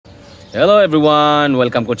Hello everyone,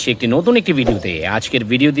 welcome করছি নতুন একটি ভিডিওতে। আজকের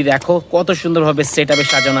ভিডিওটি দেখো কত সুন্দরভাবে সেটআপে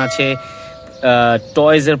সাজানো আছে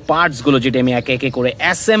টয়েজের পার্টসগুলো, যেটা আমি একে একে করে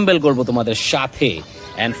অ্যাসেম্বল করব তোমাদের সাথে।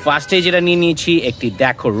 অ্যান্ড ফার্স্টে যেটা নিয়ে নিয়েছি একটি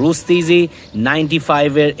দেখো রুস্তিজি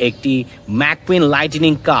 95-এর একটি ম্যাককুইন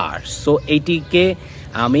লাইটনিং কার। সো এইটিকে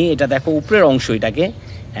আমি এটা দেখো উপরের অংশ এটাকে,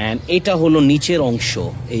 অ্যান্ড এটা হলো নিচের অংশ।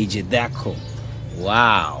 এই যে দেখো,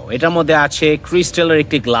 ওয়াও, এটার মধ্যে আছে ক্রিস্টালের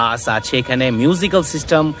একটি গ্লাস আছে, এখানে musical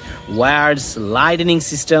system, wires, lightning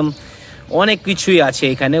system, অনেক কিছুই আছে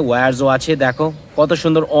এখানে। ওয়্যারসও আছে, দেখো কত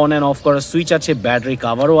সুন্দর অন অ্যান্ড অফ করার সুইচ আছে, ব্যাটারি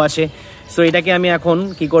কাভারও আছে। সো এটাকে আমি এখন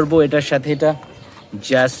কি করব, এটার সাথে এটা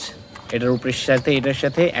জাস্ট এটার উপরের সাথে এটার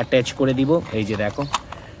সাথে অ্যাটাচ করে দিব। এই যে দেখো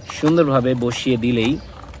সুন্দরভাবে বসিয়ে দিলেই,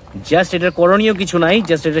 জাস্ট এটার করণীয় কিছু নাই,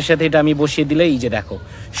 জাস্ট এটার সাথে এটা আমি বসিয়ে দিলেই এই যে দেখো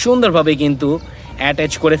সুন্দরভাবে কিন্তু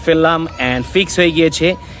অ্যাটাচ করে ফেললাম অ্যান্ড ফিক্স হয়ে গিয়েছে।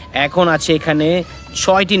 এখন আছে এখানে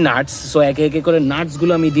 6টি নাটস। সো একে একে করে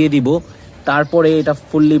নাটসগুলো আমি দিয়ে দিব, তারপরে এটা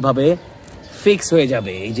ফুললিভাবে ফিক্স হয়ে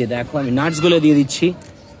যাবে। এই যে দেখো আমি নাটসগুলো দিয়ে দিচ্ছি।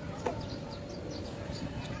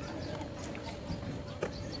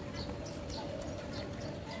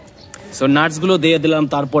 সো নাটসগুলো দিয়ে দিলাম,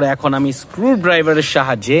 তারপরে এখন আমি স্ক্রু ড্রাইভারের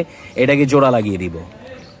সাহায্যে এটাকে জোড়া লাগিয়ে দিব।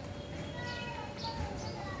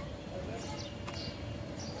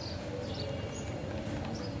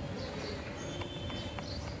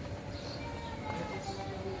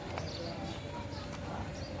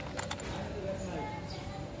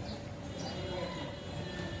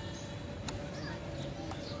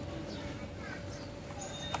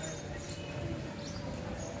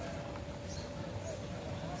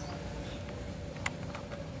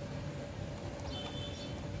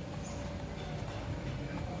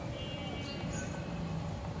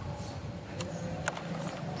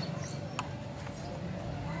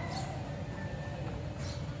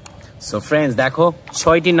 সো ফ্রেন্ডস দেখো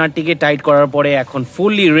 6টি নাটটিকে টাইট করার পরে এখন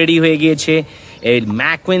ফুললি রেডি হয়ে গিয়েছে এই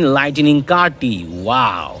ম্যাককুইন লাইটনিং কারটি।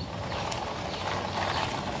 ওয়াও,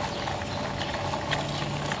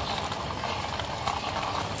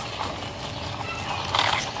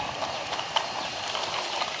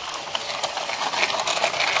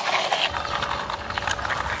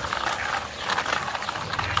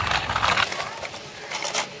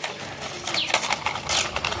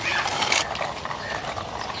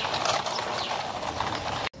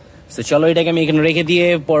 তো চলো এটাকে আমি এখানে রেখে দিয়ে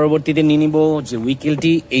পরবর্তীতে নিয়ে নিব যে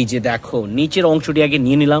উইকেলটি। এই যে দেখো নিচের অংশটি আগে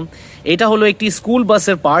নিয়ে নিলাম। এটা হলো একটি স্কুল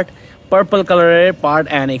বাসের পার্ট, পার্পল কালারের পার্ট,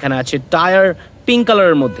 অ্যান্ড এখানে আছে টায়ার পিঙ্ক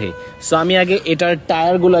কালারের মধ্যে। সো আমি আগে এটার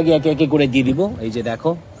টায়ারগুলো আগে একে একে করে দিয়ে দিব। এই যে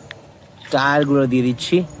দেখো টায়ারগুলো দিয়ে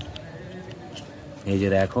দিচ্ছি। এই যে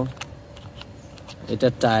দেখো এটা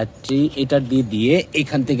টায়ারটি, এটা দিয়ে দিয়ে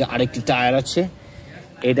এখান থেকে আরেকটি টায়ার আছে,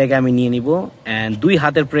 এটাকে আমি নিয়ে নিব অ্যান্ড 2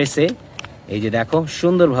 হাতের প্রেসে এই যে দেখো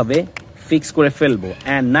সুন্দরভাবে ফিক্স করে ফেলবো।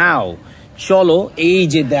 অ্যান্ড নাও চলো এই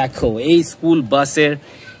যে দেখো এই স্কুল বাসের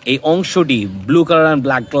এই অংশটি ব্লু কালার অ্যান্ড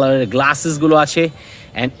ব্ল্যাক কালারের গ্লাসেসগুলো আছে,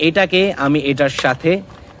 অ্যান্ড এটাকে আমি এটার সাথে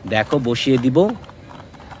দেখো বসিয়ে দিব।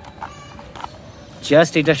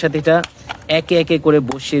 জাস্ট এটার সাথে এটা একে একে করে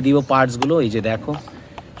বসিয়ে দিব পার্টসগুলো। এই যে দেখো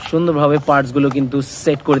সুন্দরভাবে পার্টসগুলো কিন্তু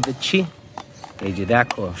সেট করে দিচ্ছি। এই যে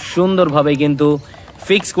দেখো সুন্দরভাবে কিন্তু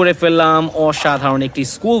ফিক্স করে ফেললাম অসাধারণ একটি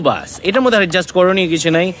স্কুল বাস। এটার মধ্যে জাস্ট করণীয় কিছু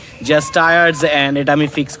নাই, জাস্ট টায়ার্স অ্যান্ড এটা আমি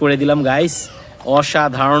ফিক্স করে দিলাম গাইস।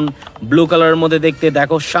 অসাধারণ ব্লু কালারের মধ্যে দেখতে,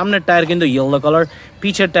 দেখো সামনের টায়ার কিন্তু ইয়েলো কালার,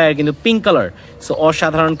 পিছের টায়ার কিন্তু পিঙ্ক কালার। সো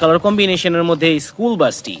অসাধারণ কালার কম্বিনেশনের মধ্যে এই স্কুল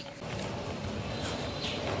বাসটি।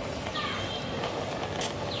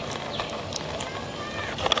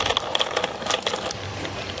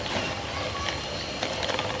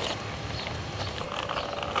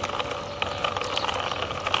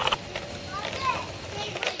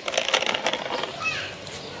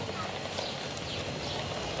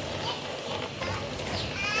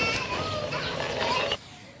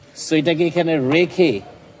 সো এটাকে এখানে রেখে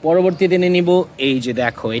পরবর্তীতে নিয়ে নিব। এই যে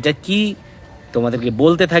দেখো এটা কি তোমাদেরকে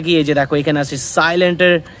বলতে থাকি। এই যে দেখো এখানে আছে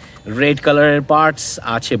সাইলেন্টের রেড কালারের পার্টস,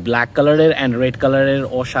 আছে ব্ল্যাক কালারের অ্যান্ড রেড কালারের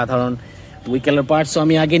অসাধারণ উইকেলের পার্টস। সো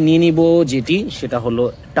আমি আগে নিয়ে নিব যেটি, সেটা হলো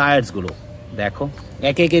টায়ার্সগুলো। দেখো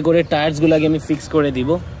একে একে করে টায়ার্সগুলো আগে আমি ফিক্স করে দিব।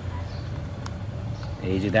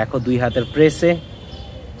 এই যে দেখো 2 হাতের প্রেসে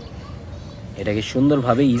এটাকে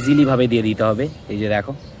সুন্দরভাবে ইজিলি ভাবে দিয়ে দিতে হবে। এই যে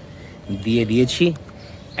দেখো দিয়ে দিয়েছি।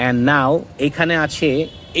 অ্যান্ড নাও এখানে আছে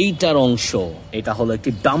এইটার অংশ, এটা হলো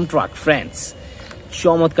একটি ডাম্প ট্রাক ফ্রেন্ডস।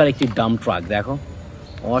 চমৎকার একটি ডাম্প ট্রাক, দেখো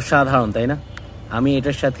অসাধারণ তাই না। আমি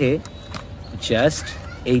এটার সাথে জাস্ট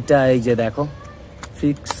এইটা এই যে দেখো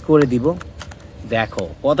ফিক্স করে দিব। দেখো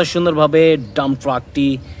কত সুন্দরভাবে ডাম্প ট্রাকটি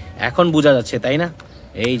এখন বোঝা যাচ্ছে তাই না।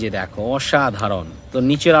 এই যে দেখো অসাধারণ। তো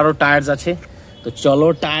নিচের আরো টায়ার্স আছে, তো চলো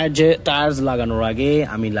টায়ার্স লাগানোর আগে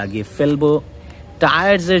আমি লাগিয়ে ফেলবো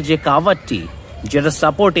টায়ার্সের যে কাভারটি, যেটা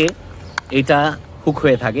সাপোর্টে এটা হুক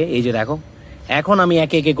হয়ে থাকে। এই যে দেখো, এখন আমি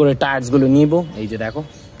একে একে করে টায়ার্সগুলো নিব। এই যে দেখো,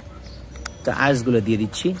 টায়ার্সগুলো দিয়ে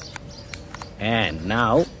দিচ্ছি। অ্যান্ড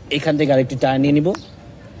নাও এখান থেকে আরেকটি টায়ার নিয়ে নিব।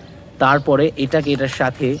 তারপরে এটাকে এটার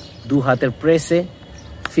সাথে দু হাতের প্রেসে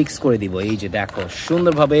ফিক্স করে দিব। এই যে দেখো,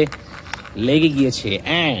 সুন্দরভাবে লেগে গিয়েছে।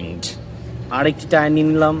 অ্যান্ড আরেকটি টায়ার নিয়ে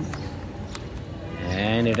নিলাম,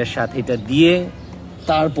 অ্যান্ড এটার সাথে এটা দিয়ে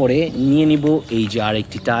তারপরে নিয়ে নিব এই যে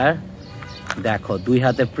আরেকটি টায়ার। দেখো, দুই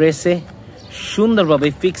হাতের প্রেসে সুন্দরভাবে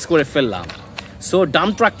ফিক্স করে ফেললাম। সো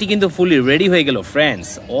ডাম্প ট্রাকটি কিন্তু ফুলি রেডি হয়ে গেল ফ্রেন্ডস।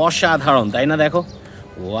 অসাধারণ, তাই না? দেখো,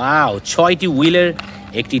 ওয়াও, 6টি হুইলের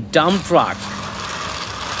একটি ডাম্প ট্রাক।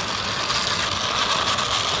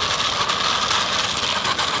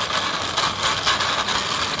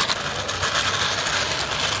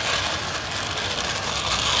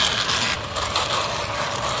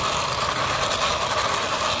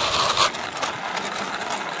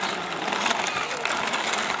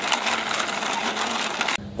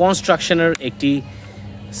 কনস্ট্রাকশনের একটি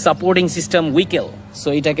সাপোর্টিং সিস্টেম উইকেল। সো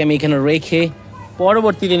এটাকে আমি এখানে রেখে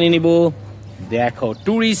পরবর্তীতে নিয়ে নিব। দেখো,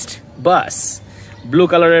 ট্যুরিস্ট বাস, ব্লু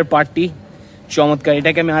কালারের পার্টটি চমৎকার।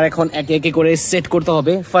 এটাকে আমি আর এখন একে একে করে সেট করতে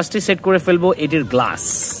হবে। ফার্স্টে সেট করে ফেলবো এটির গ্লাস।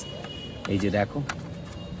 এই যে দেখো,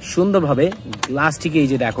 সুন্দরভাবে গ্লাসটিকে এই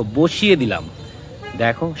যে দেখো বসিয়ে দিলাম।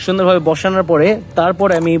 দেখো, সুন্দরভাবে বসানোর পরে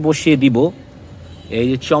তারপরে আমি বসিয়ে দিব এই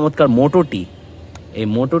যে চমৎকার মোটরটি। এই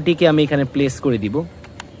মোটরটিকে আমি এখানে প্লেস করে দিব।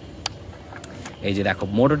 এই যে দেখো,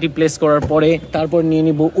 মোটরটি প্লেস করার পরে তারপর নিয়ে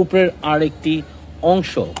নিব উপরের আরেকটি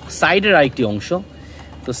অংশ, সাইডের আরেকটি অংশ।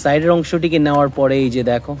 তো সাইডের অংশটিকে নেওয়ার পরে এই যে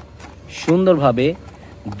দেখো, সুন্দরভাবে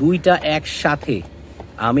দুইটা একসাথে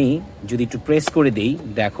আমি যদি একটু প্রেস করে দেই,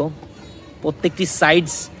 দেখো প্রত্যেকটি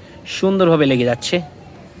সাইডস সুন্দরভাবে লেগে যাচ্ছে।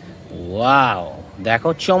 ওয়াও, দেখো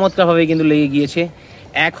চমৎকারভাবে কিন্তু লেগে গিয়েছে।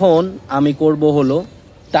 এখন আমি করব হলো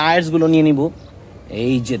টায়ার্সগুলো নিয়ে নিব।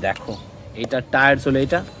 এই যে দেখো, এটা টায়ার্স হলো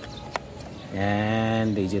এটা।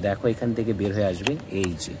 অ্যান্ড এই যে দেখো, এখান থেকে বের হয়ে আসবে।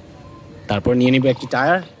 এই যে তারপর নিয়ে নিব একটি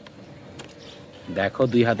টায়ার। দেখো,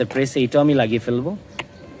 দুই হাতে প্রেসে এটাও আমি লাগিয়ে ফেলবো।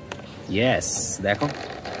 ইয়েস, দেখো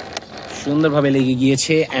সুন্দরভাবে লেগে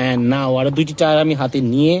গিয়েছে। অ্যান্ড নাও আরো দুইটি টায়ার আমি হাতে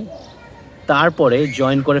নিয়ে তারপরে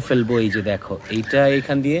জয়েন করে ফেলবো। এই যে দেখো, এইটা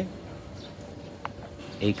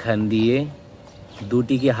এইখান দিয়ে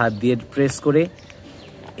দুটিকে হাত দিয়ে প্রেস করে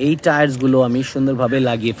এই টায়ার্সগুলো আমি সুন্দরভাবে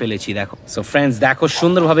লাগিয়ে ফেলেছি। দেখো, সো ফ্রেন্ডস দেখো,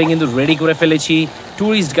 সুন্দরভাবে কিন্তু রেডি করে ফেলেছি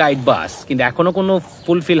ট্যুরিস্ট গাইড বাস। কিন্তু এখনো কোনো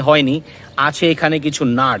ফুলফিল হয়নি, আছে এখানে কিছু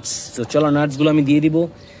নাটস। তো চলো নাটসগুলো আমি দিয়ে দিব,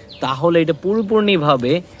 তাহলে এটা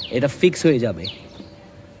পুরোপুরিভাবে এটা ফিক্স হয়ে যাবে।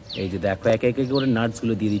 এই যে দেখো, একে একে করে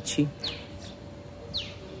নাটসগুলো দিয়ে দিচ্ছি।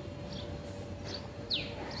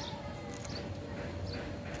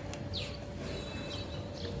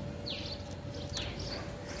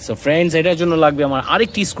 সো ফ্রেন্ডস, এটার জন্য লাগবে আমার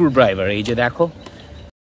আরেকটি স্ক্রু ড্রাইভার। এই যে দেখো,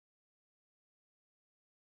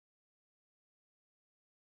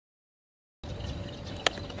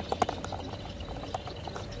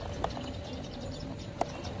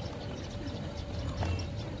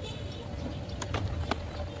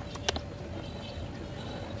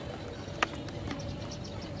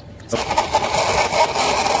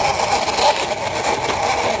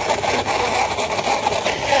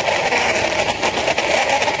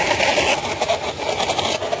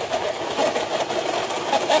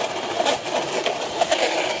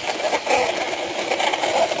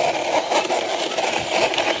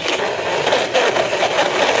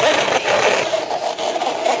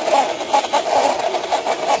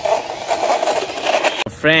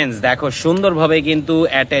 ফ্রেন্ডস দেখো, সুন্দরভাবে কিন্তু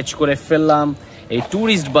অ্যাটাচ করে ফেললাম এই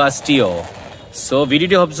ট্যুরিস্ট বাসটিও। সো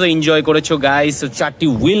ভিডিওটি হয়তো এনজয় করেছো গাইস। সো 4টি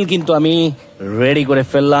হুইল কিন্তু আমি রেডি করে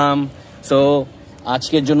ফেললাম। সো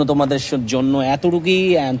আজকের জন্য তোমাদের জন্য এতটুকুই।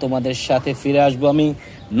 অ্যান্ড তোমাদের সাথে ফিরে আসবো আমি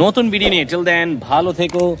নতুন ভিডিও নিয়ে। টিল দেন ভালো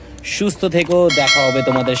থেকো, সুস্থ থেকো। দেখা হবে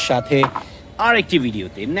তোমাদের সাথে আরেকটি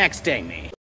ভিডিওতে নেক্সট টাইমে।